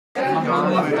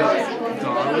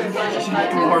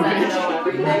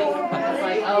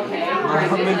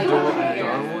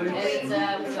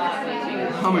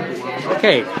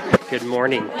Okay, good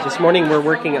morning. This morning we're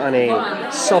working on a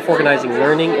self-organizing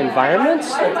learning environment,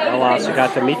 a la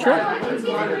Sugata Mitra.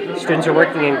 Students are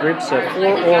working in groups of 4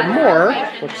 or more,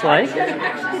 looks like.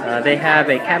 They have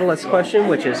a catalyst question,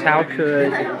 which is how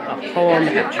could a poem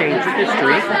have changed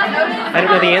history? I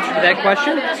don't know the answer to that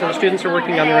question, so the students are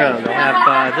working on their own. They'll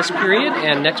have this period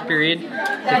and next period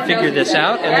to figure this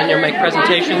out, and then they'll make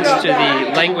presentations to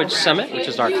the Language Summit, which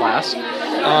is our class,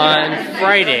 on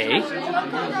Friday.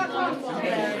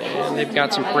 And they've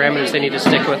got some parameters they need to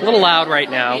stick with. A little loud right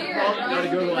now.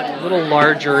 A little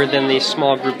larger than the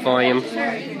small group volume.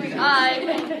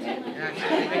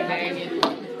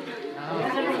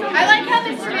 I like how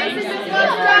the space is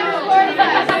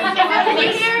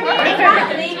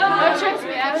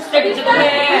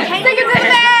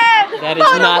That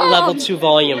is not level 2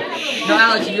 volume. No,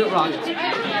 Alex, you do it wrong.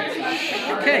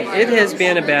 Okay, it has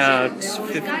been about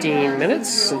 15 minutes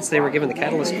since they were given the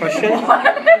catalyst question.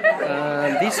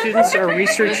 These students are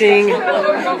researching,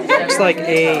 looks like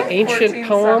a ancient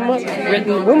poem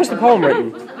written. When was the poem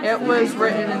written? It was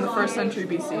written in the 1st century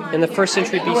BC. In the 1st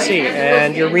century BC,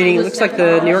 and you're reading, looks like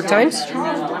the New York Times?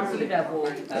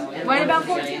 What about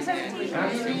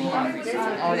 1417?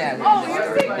 Oh, yeah.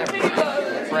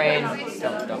 Brain.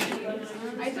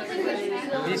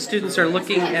 These students are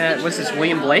looking at, what's this,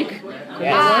 William Blake?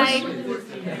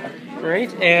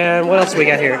 Right, and what else do we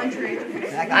got here?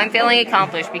 I'm feeling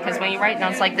accomplished because when you write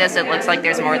notes like this, it looks like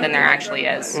there's more than there actually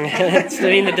is.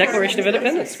 Studying the Declaration of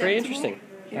Independence. Very interesting.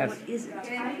 Yes.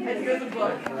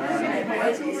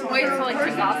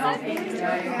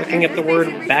 Looking at the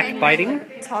word backbiting.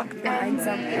 Talk behind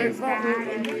something.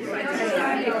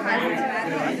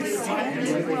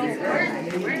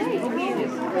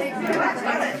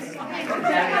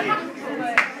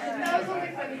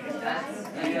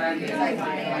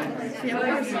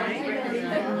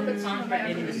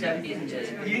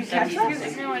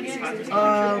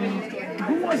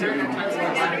 Who was it?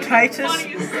 Titus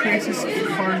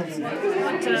Carlson.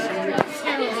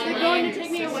 They're going to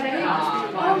take me away.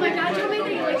 Oh my god, tell me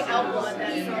they like elbow at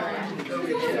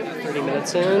that. 30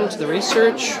 minutes into the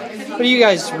research. What are you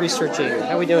guys researching?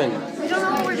 How are we doing? We don't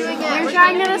know what we're doing yet. We're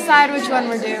trying to decide which one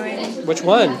we're doing. Which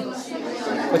one?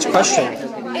 Which question?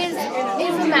 Is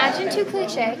imagine too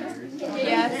cliche?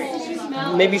 Yes.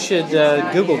 Maybe you should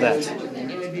Google that.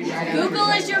 Google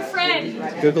is your friend.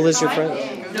 Google is your friend.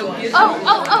 Oh.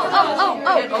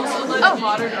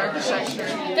 Modern architecture.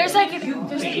 There's like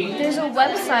there's a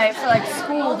website for like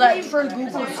school that for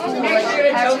Google School like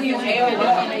actually you get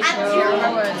information. I don't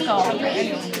remember what it's called.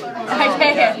 I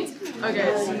can't.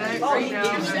 Okay, so right now,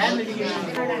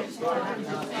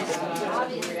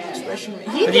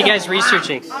 What are you guys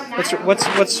researching?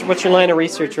 What's your line of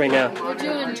research right now? We're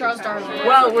doing Charles Darwin.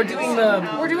 well, we're doing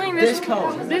this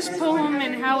poem. This poem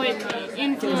and how it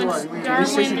influenced Darwin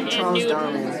Researching and Charles Newton.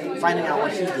 Darwin, finding out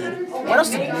what he did. What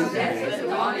else did Newton do?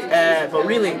 But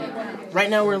really, right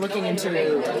now we're looking into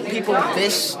people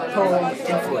this poem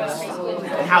influenced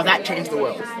and how that changed the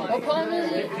world. What poem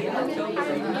is it?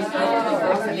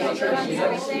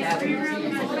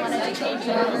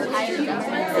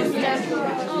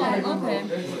 Oh,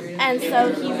 okay. And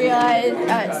so he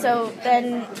realized, so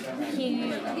then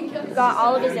he got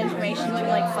all of his information from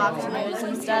like Fox News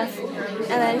and stuff, and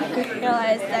then he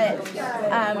realized that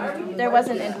there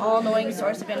wasn't an all-knowing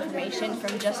source of information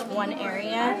from just one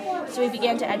area, so he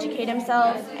began to educate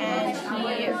himself, and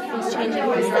he was changing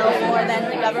himself more than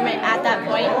the government at that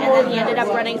point, and then he ended up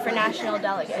running for national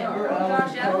delegate.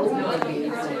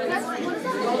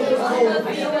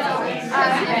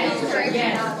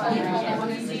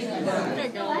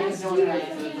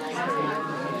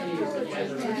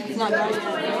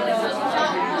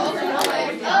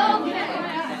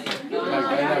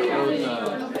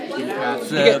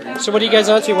 So what are you guys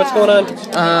on to? What's going on?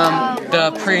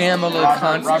 The preamble of the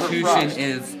Constitution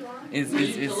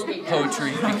is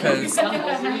poetry because, I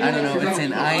don't know, it's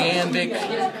an iambic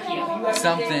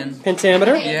something.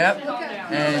 Pentameter? Yep.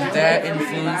 And that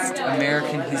influenced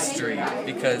American history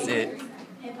because it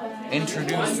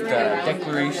introduced the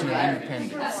Declaration of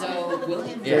Independence.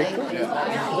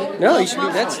 Yeah. No, you should be.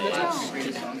 That's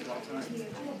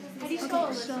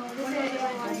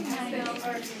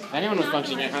Anyone was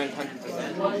functioning at 100%.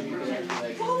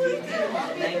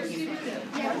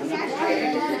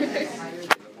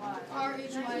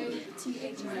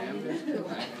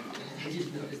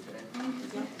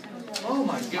 Oh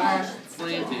my gosh, it's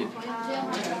slanted.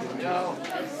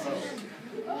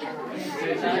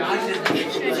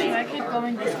 Should I keep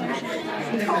going this way?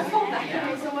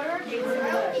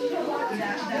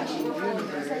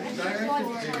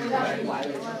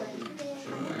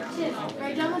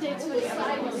 Write down the dates for the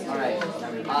other ones. Alright.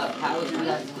 How was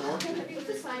 2004?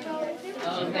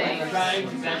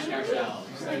 Benching ourselves.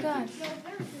 Oh my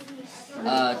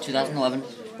god. 2011.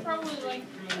 Probably like,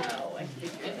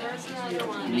 there's another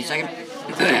one. Give me a second.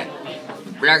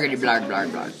 Blaggity blag blag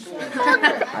blag.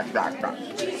 Blag blag.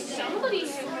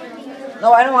 Somebody's.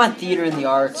 No, I don't want theater in the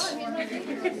arts.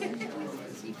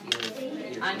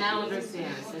 I now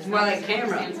understand. It's more like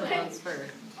camera.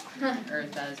 Or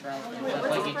if that is relevant. That's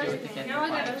what you do with the kids. Now I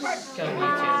gotta.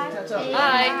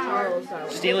 Hi.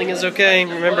 Stealing is okay.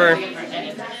 Remember,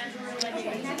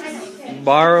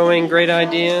 borrowing great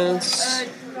ideas.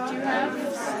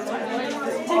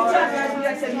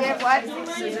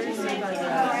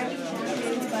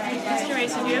 Mr.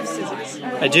 Mason, do you have scissors?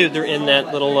 I do. They're in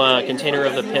that little container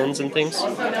of the pens and things. You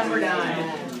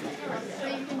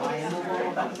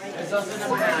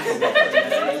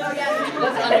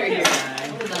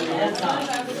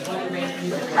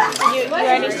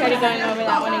already started going over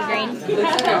that one in green?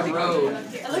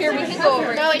 Here, we can go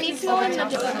over. No, it needs to go in the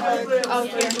Oh,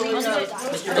 here.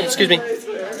 Oh, excuse me.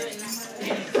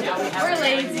 We're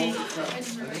lazy.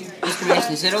 Mr.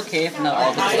 Mason, is it okay if not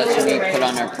all the clips we put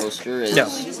on our poster is... No,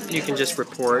 you can just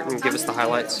report and give us the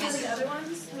highlights.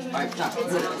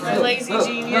 Lazy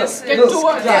genius.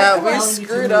 Yeah, we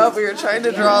screwed up. We were trying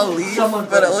to draw a leaf,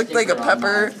 but it looked like a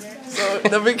pepper, so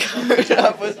then we covered it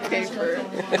up with paper.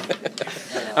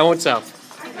 I went south.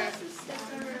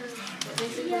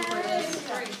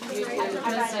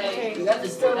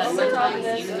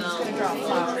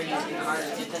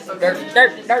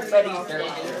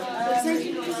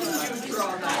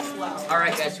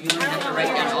 Alright guys, we learned how to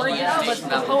write down all the information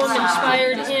The about poem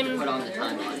inspired put him. on the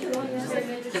timeline.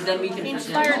 Because then we can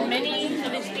Inspired many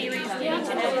of his theories that he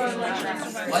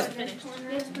What?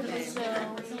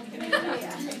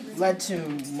 Led to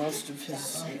most of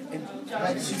his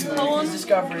Poem.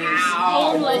 discoveries.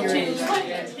 Poem led to.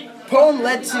 Poem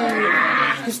led to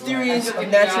his theories of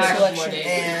natural selection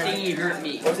and You hurt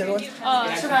me. what was the other one?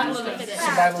 Survival of the fittest.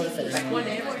 Survival of the fittest.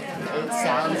 It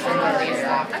sounds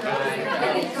familiar.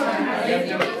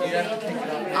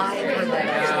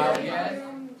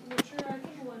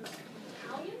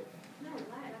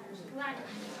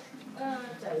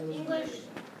 English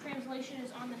translation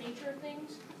is On the Nature of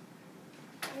Things.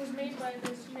 It was made by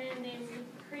this man named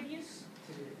Critias.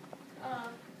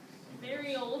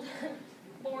 Very old,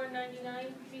 born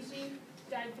 99 BC,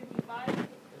 died 55.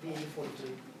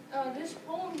 This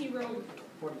poem he wrote.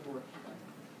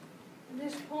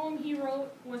 This poem he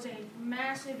wrote was a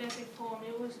massive epic poem.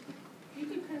 It was, you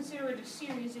could consider it a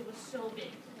series. It was so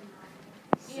big.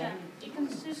 Yeah, it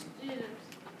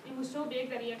was so big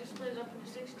that he had to split it up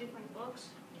into 6 different books.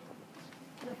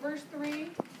 The first 3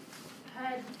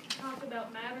 had talked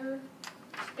about matter,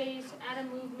 space, atom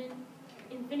movement,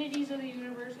 infinities of the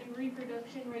universe, and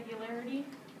reproduction regularity.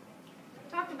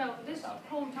 This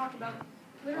poem talked about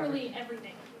literally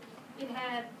everything. It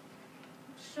had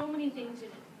so many things in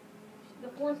it. The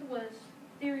 4th was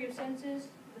theory of senses.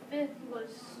 The 5th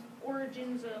was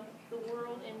origins of the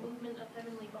world and movement of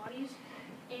heavenly bodies.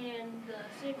 And the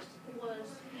 6th was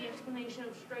the explanation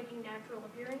of striking natural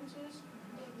appearances,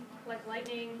 like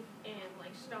lightning and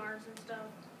like stars and stuff.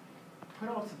 Put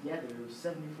all together, it was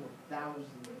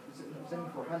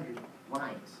 7,400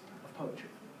 lines of poetry.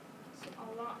 It's a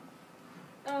lot.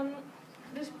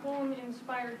 This poem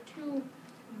inspired 2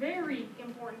 very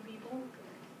important people,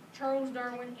 Charles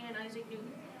Darwin and Isaac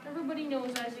Newton. Everybody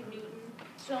knows Isaac Newton,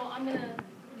 so I'm going to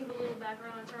give a little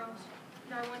background on Charles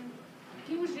Darwin.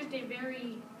 He was just a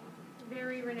very,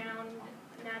 very renowned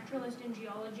naturalist and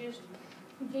geologist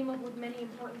who came up with many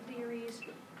important theories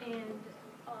and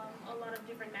a lot of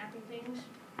different mapping things.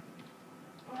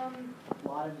 A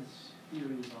lot of his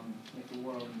theories on the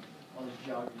world and all his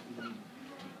geography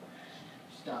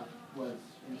stuff was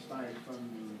inspired from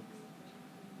the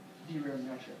theory of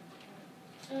nature.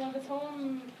 The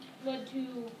poem led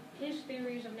to his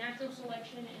theories of natural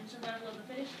selection and survival of the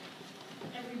fittest.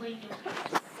 Everybody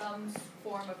knows. Some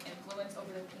form of influence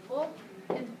over the people,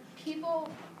 and people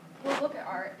will look at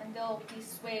art and they'll be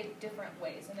swayed different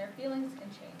ways, and their feelings can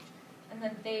change, and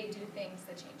then they do things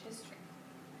that change history.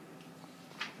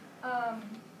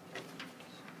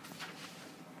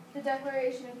 The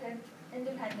Declaration of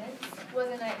Independence was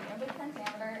an iambic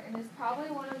pentameter and is probably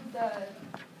one of the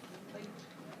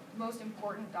most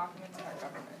important documents in our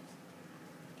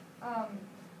government.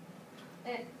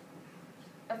 It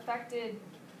affected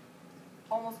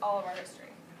almost all of our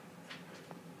history.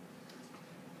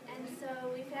 And so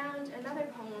we found another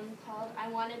poem called I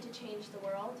Wanted to Change the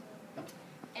World.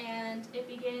 And it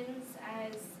begins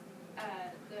as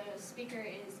the speaker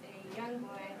is a a young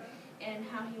boy, and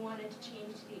how he wanted to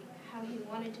change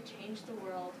the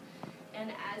world.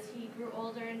 And as he grew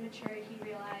older and matured, he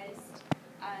realized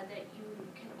that you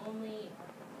can only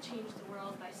change the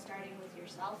world by starting with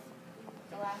yourself.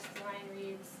 The last line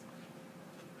reads,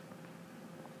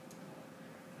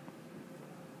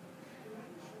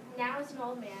 "Now as an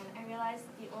old man, I realize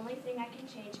that the only thing I can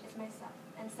change is myself.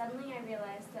 And suddenly I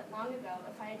realized that long ago,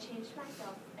 if I had changed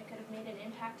myself, I could have made an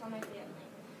impact on my family.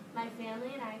 My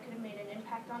family and I could have made an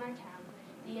impact on our town.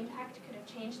 The impact could have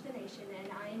changed the nation,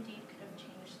 and I indeed could have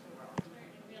changed the world."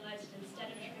 And realized that instead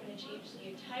of trying to change the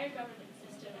entire government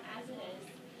system as it is,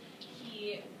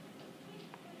 he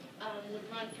would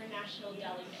run for national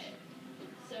delegate.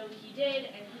 So he did,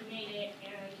 and he made it,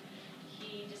 and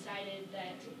he decided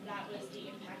that that was the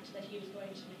impact that he was going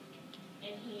to make.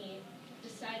 And he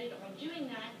decided on doing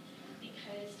that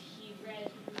because he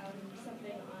read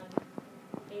something on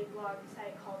a blog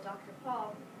site called Dr.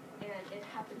 Paul, and it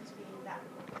happened to be that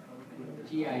book.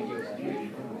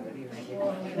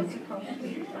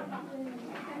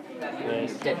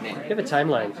 Nice. You have a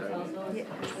timeline.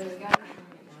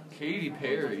 Katy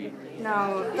Perry.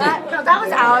 No, that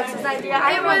was Alex's idea.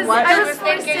 I was forced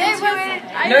into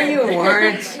it. No, you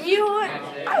weren't.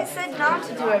 I said not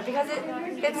to do it because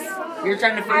it's. You're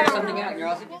trying to figure something out. You're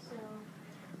also.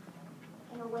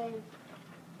 In a way,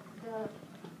 the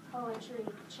poetry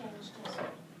changed his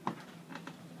life.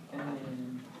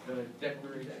 And the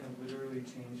Declaration literally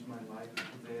changed my life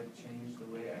because they have changed the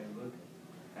way I look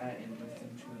at and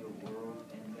listen to the world,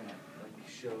 and that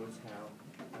shows how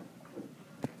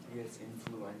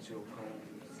influential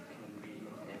poems can be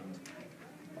and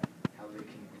how they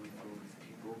can influence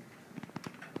people.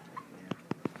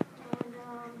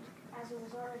 And as it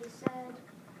was already said,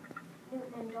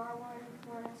 Newton and Darwin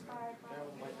were inspired by.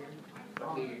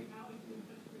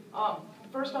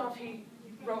 First off, he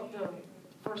wrote the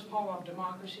first poem of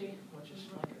democracy, which is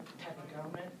like a type of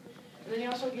government. And then he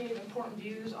also gave important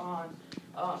views on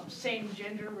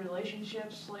same-gender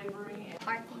relationships, slavery, and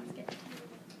Art things get.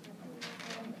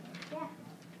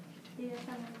 Yeah.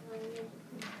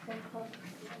 I'm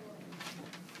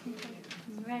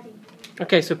ready.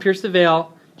 Okay, so Pierce the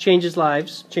Veil changes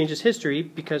lives, changes history,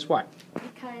 because what?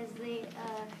 Because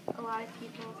a lot of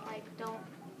people don't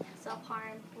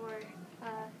self-harm or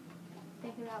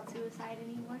think about suicide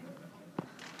anymore.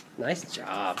 Nice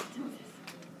job.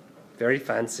 Very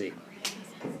fancy.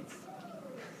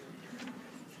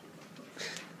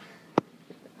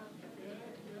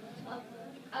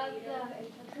 Of the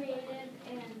creative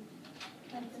and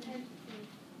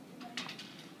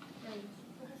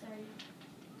sorry.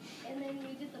 And then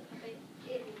you did the puppet.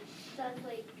 It does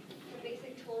the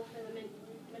basic tool for the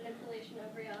manipulation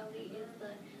of reality is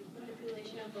the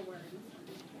manipulation of the words.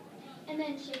 And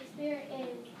then Shakespeare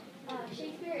is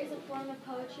a form of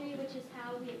poetry, which is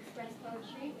how we express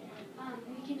poetry.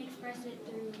 We can express it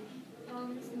through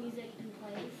poems, music, and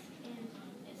plays, and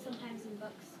sometimes in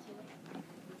books too.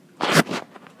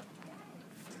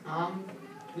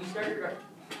 We started our...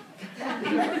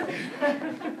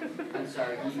 I'm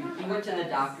sorry, he went to the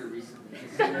doctor recently.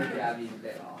 He's having a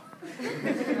day off.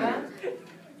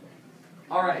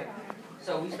 Alright,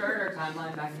 so we started our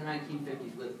timeline back in the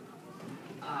 1950s with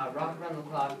Rock Around the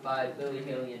Clock by Billy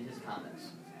Haley and his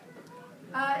comments.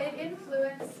 It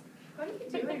influenced... What are you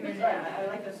doing, Renee? I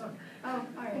like this one. Oh,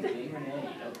 alright.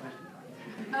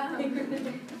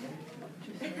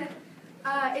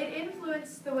 It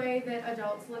influenced the way that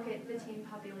adults look at the teen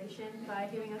population by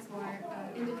giving us more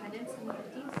independence in the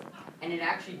 50s. And it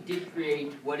actually did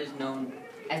create what is known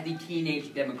as the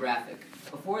teenage demographic.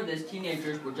 Before this,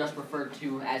 teenagers were just referred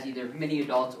to as either mini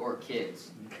adults or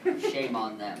kids. Shame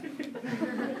on them.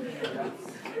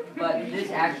 But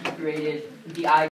this actually created the idea